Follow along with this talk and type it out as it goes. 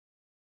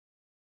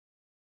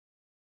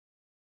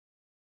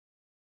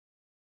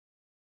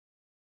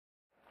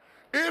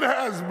It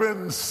has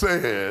been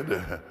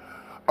said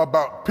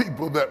about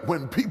people that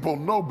when people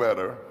know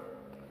better,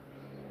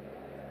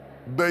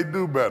 they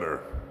do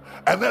better.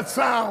 And that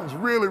sounds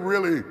really,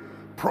 really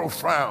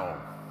profound.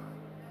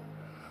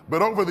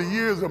 But over the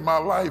years of my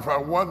life, I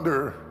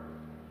wonder,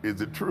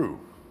 is it true?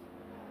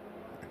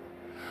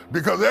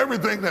 Because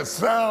everything that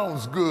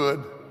sounds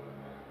good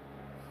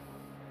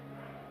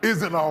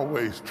isn't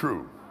always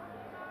true.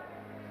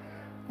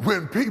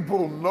 When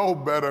people know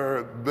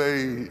better,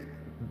 they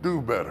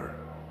do better.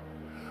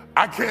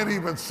 I can't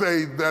even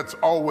say that's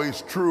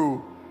always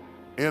true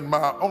in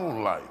my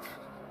own life,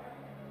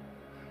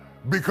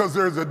 because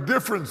there's a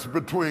difference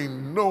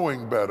between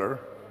knowing better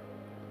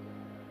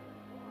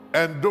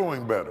and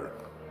doing better.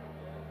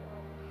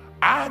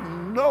 I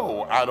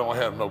know I don't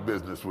have no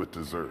business with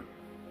dessert.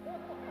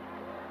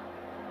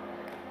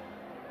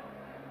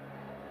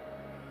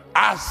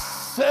 I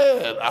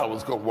said I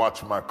was going to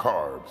watch my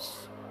carbs.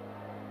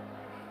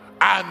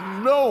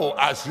 I know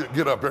I should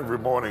get up every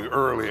morning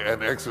early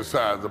and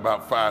exercise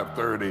about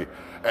 5:30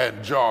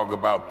 and jog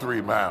about 3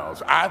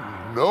 miles. I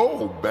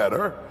know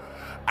better.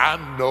 I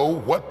know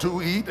what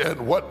to eat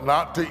and what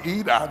not to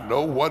eat. I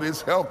know what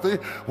is healthy,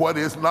 what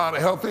is not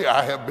healthy.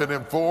 I have been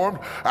informed.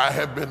 I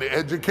have been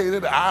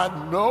educated.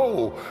 I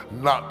know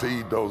not to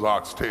eat those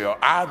oxtail.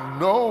 I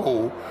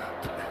know.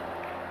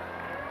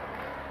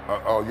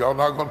 Oh, y'all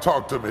not gonna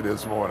talk to me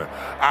this morning.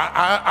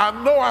 I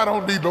know I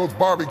don't need those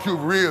barbecue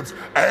ribs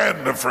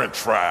and the French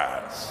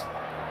fries.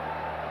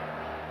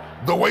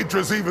 The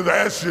waitress even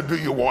asks you, do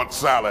you want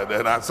salad?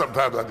 And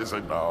sometimes I just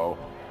say, no.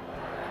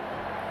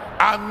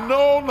 I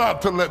know not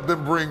to let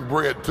them bring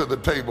bread to the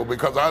table,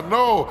 because I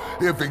know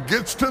if it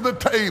gets to the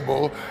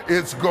table,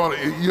 it's going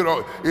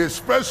to,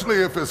 especially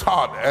if it's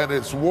hot and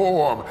it's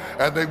warm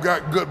and they've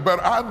got good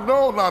butter. I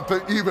know not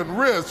to even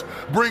risk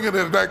bringing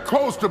it that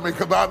close to me,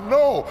 because I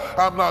know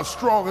I'm not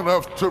strong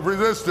enough to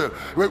resist it.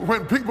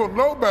 When people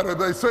know better,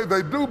 they say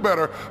they do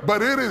better,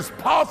 but it is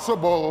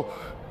possible.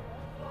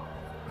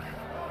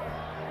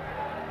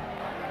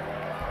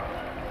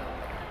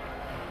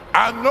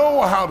 I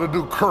know how to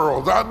do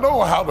curls. I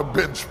know how to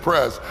bench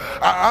press.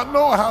 I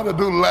know how to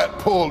do lat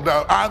pull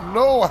down. I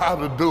know how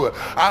to do it.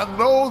 I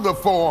know the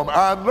form.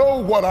 I know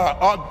what I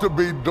ought to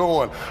be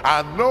doing.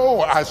 I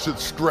know I should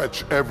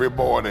stretch every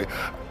morning.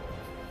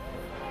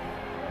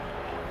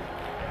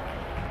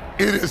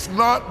 It is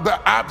not the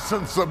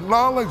absence of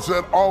knowledge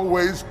that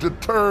always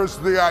deters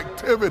the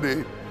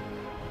activity,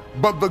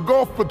 but the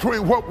gulf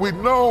between what we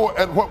know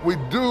and what we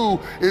do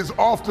is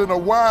often a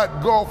wide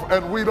gulf,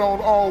 and we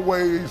don't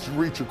always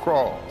reach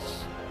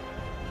across.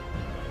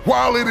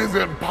 While it is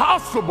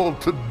impossible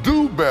to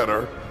do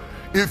better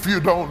if you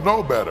don't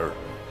know better,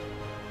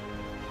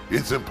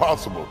 it's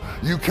impossible.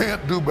 You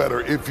can't do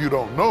better if you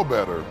don't know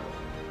better.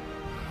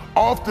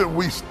 Often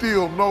we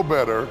still know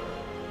better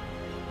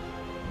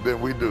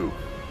than we do.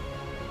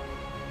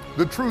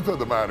 The truth of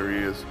the matter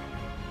is,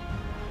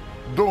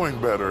 doing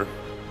better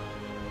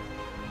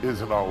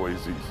isn't always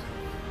easy.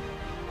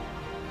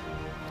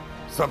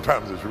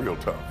 Sometimes it's real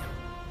tough.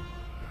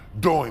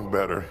 Doing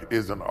better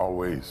isn't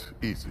always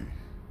easy.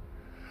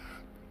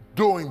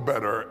 Doing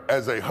better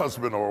as a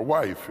husband or a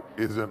wife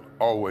isn't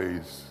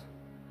always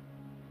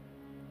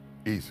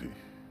easy.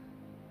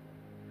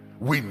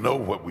 We know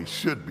what we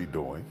should be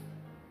doing,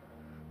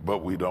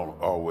 but we don't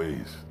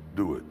always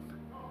do it.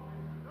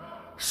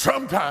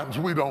 Sometimes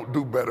we don't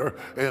do better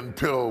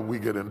until we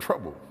get in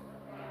trouble.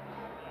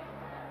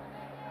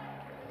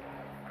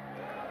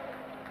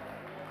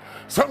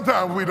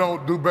 Sometimes we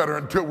don't do better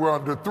until we're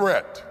under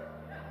threat.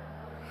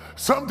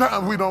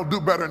 Sometimes we don't do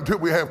better until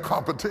we have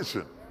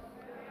competition.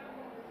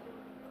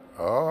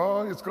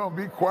 Oh, it's going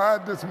to be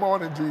quiet this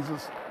morning,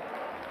 Jesus.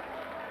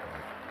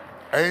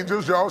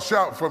 Angels, y'all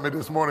shout for me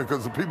this morning,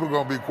 because the people are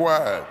going to be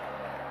quiet.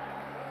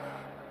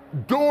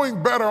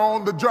 Doing better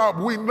on the job.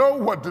 We know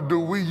what to do.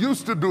 We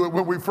used to do it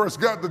when we first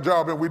got the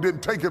job, and we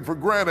didn't take it for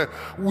granted.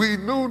 We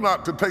knew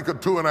not to take a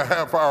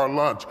 2.5-hour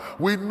lunch.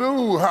 We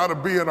knew how to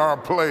be in our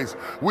place.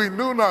 We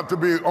knew not to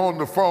be on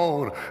the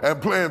phone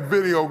and playing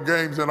video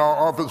games in our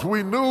office.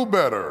 We knew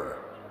better.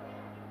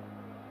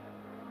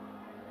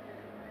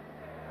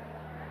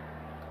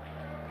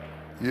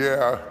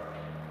 Yeah,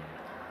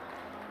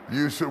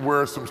 you should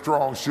wear some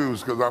strong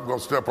shoes, because I'm going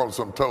to step on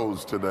some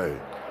toes today.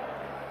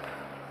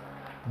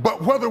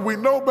 But whether we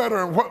know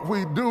better and what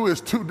we do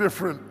is two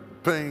different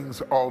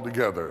things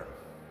altogether.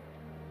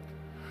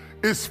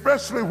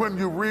 Especially when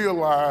you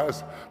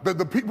realize that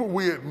the people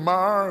we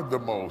admire the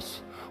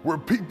most were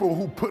people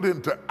who put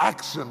into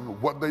action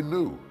what they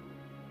knew,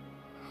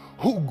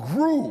 who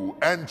grew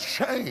and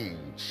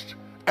changed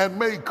and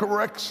made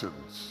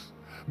corrections.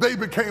 They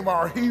became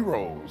our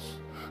heroes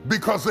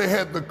because they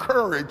had the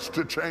courage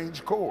to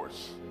change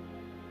course.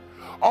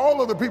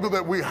 All of the people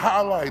that we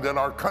highlight in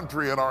our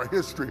country and our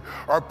history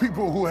are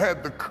people who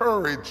had the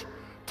courage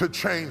to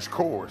change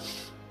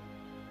course.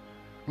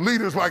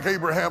 Leaders like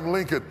Abraham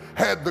Lincoln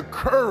had the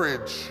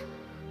courage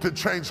to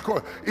change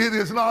course. It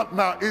is not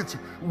now,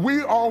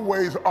 we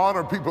always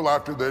honor people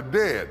after they're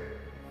dead.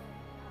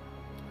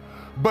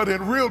 But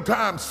in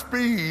real-time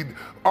speed,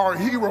 our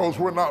heroes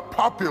were not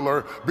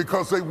popular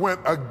because they went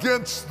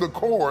against the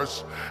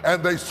course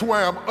and they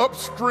swam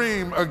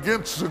upstream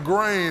against the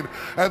grain,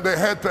 and they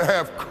had to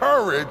have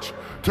courage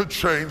to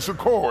change the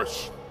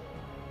course.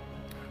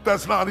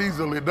 That's not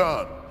easily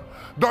done.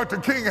 Dr.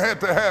 King had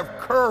to have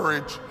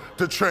courage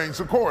to change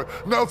the course.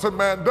 Nelson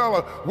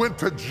Mandela went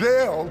to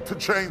jail to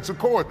change the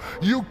course.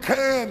 You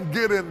can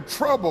get in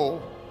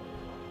trouble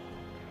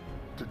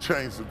to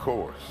change the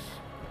course.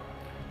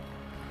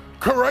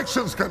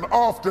 Corrections can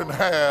often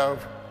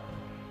have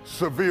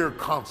severe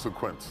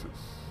consequences.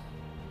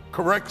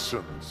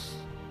 Corrections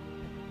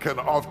can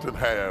often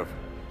have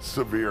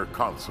severe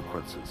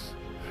consequences.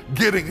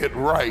 Getting it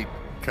right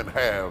can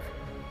have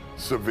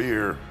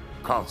severe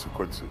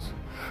consequences.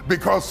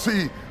 Because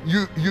see,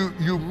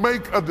 you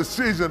make a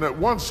decision at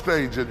one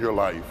stage in your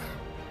life,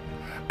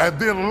 and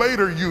then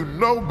later you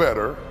know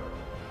better,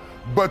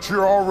 but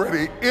you're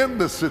already in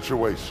the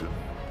situation.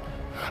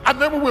 I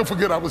never will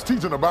forget, I was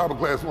teaching a Bible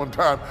class one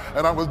time,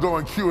 and I was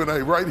doing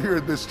Q&A right here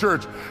at this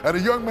church, and a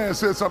young man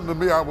said something to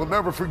me I will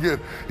never forget.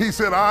 He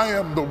said, "I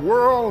am the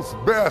world's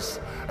best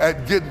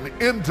at getting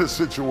into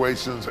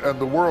situations and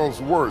the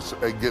world's worst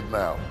at getting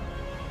out."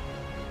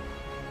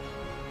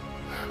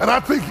 And I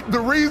think the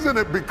reason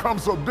it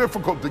becomes so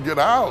difficult to get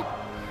out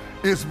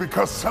is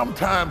because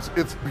sometimes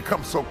it's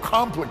become so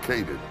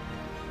complicated.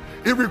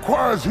 It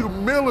requires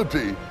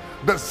humility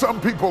that some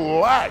people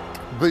lack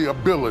the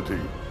ability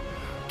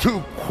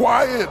to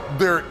quiet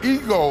their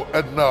ego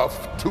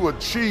enough to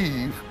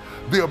achieve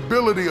the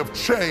ability of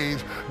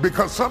change,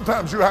 because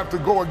sometimes you have to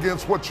go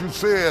against what you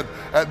said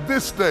at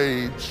this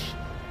stage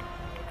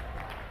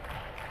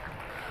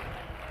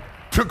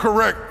to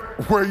correct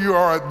where you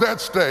are at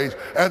that stage.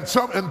 And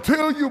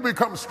until you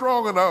become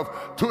strong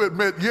enough to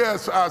admit,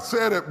 yes, I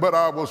said it, but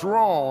I was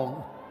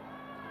wrong,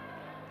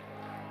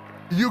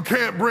 you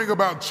can't bring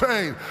about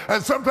change.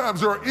 And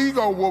sometimes your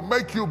ego will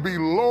make you be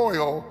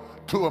loyal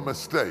to a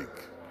mistake.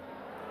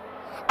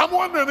 I'm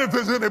wondering if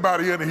there's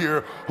anybody in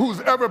here who's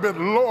ever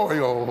been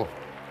loyal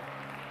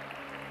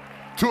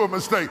to a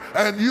mistake,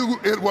 and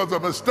it was a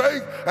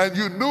mistake, and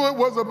you knew it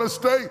was a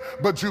mistake,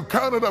 but you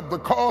counted up the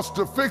cost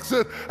to fix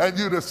it, and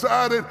you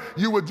decided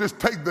you would just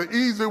take the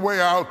easy way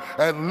out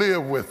and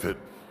live with it.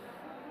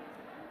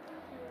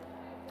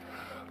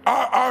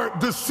 Our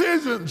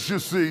decisions, you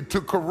see,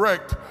 to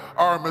correct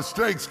our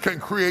mistakes can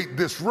create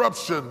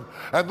disruption,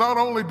 and not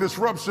only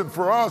disruption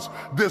for us,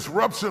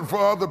 disruption for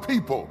other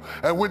people.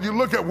 And when you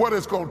look at what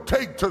it's going to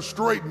take to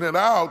straighten it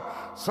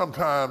out,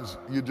 sometimes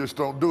you just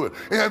don't do it.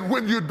 And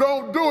when you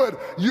don't do it,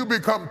 you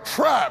become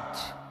trapped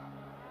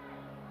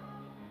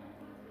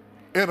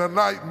in a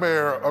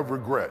nightmare of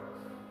regret.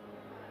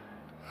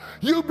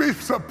 You'd be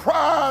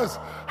surprised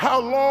how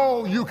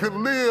long you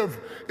can live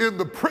in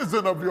the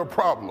prison of your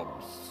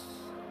problems.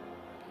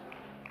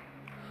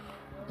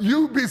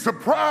 You'd be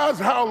surprised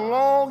how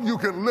long you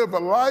can live a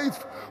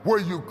life where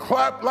you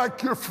clap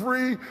like you're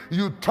free,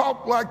 you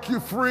talk like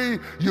you're free,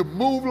 you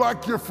move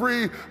like you're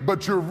free,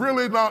 but you're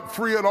really not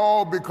free at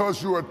all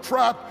because you are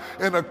trapped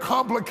in a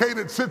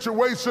complicated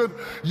situation.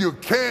 You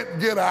can't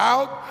get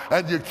out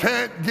and you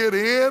can't get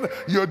in,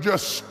 you're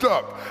just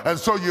stuck. And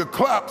so you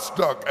clap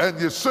stuck,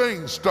 and you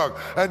sing stuck,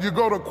 and you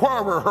go to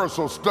choir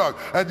rehearsal stuck,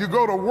 and you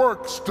go to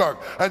work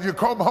stuck, and you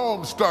come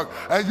home stuck,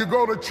 and you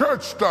go to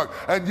church stuck.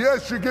 And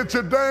yes, you get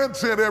your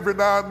dance in every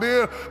now and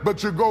then,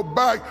 but you go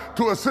back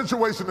to a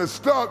situation that's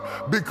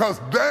stuck because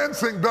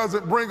dancing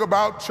doesn't bring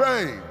about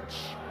change.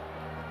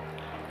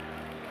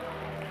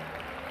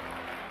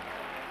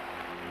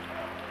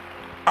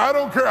 I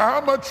don't care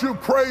how much you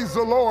praise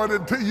the Lord,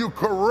 until you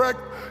correct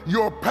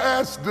your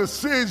past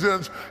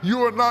decisions,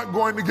 you are not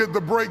going to get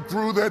the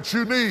breakthrough that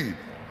you need.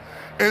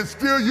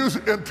 Until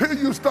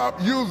you stop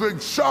using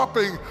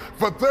shopping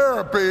for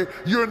therapy,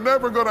 you're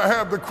never going to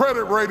have the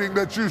credit rating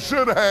that you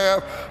should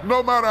have.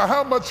 No matter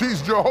how much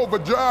he's Jehovah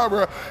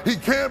Jireh, he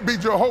can't be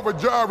Jehovah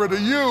Jireh to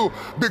you,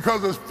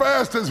 because as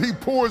fast as he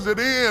pours it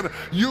in,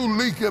 you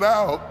leak it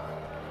out.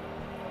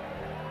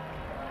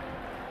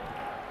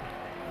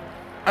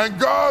 And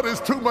God is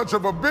too much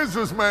of a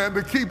businessman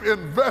to keep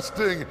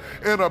investing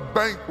in a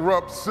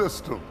bankrupt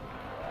system.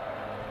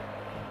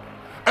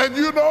 And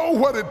you know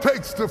what it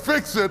takes to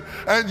fix it,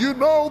 and you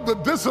know the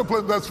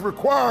discipline that's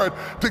required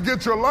to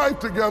get your life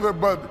together,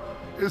 but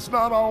it's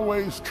not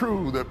always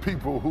true that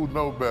people who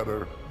know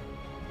better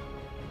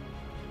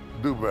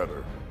do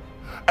better.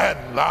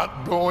 And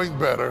not doing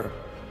better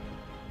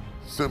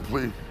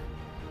simply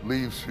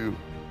leaves you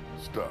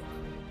stuck.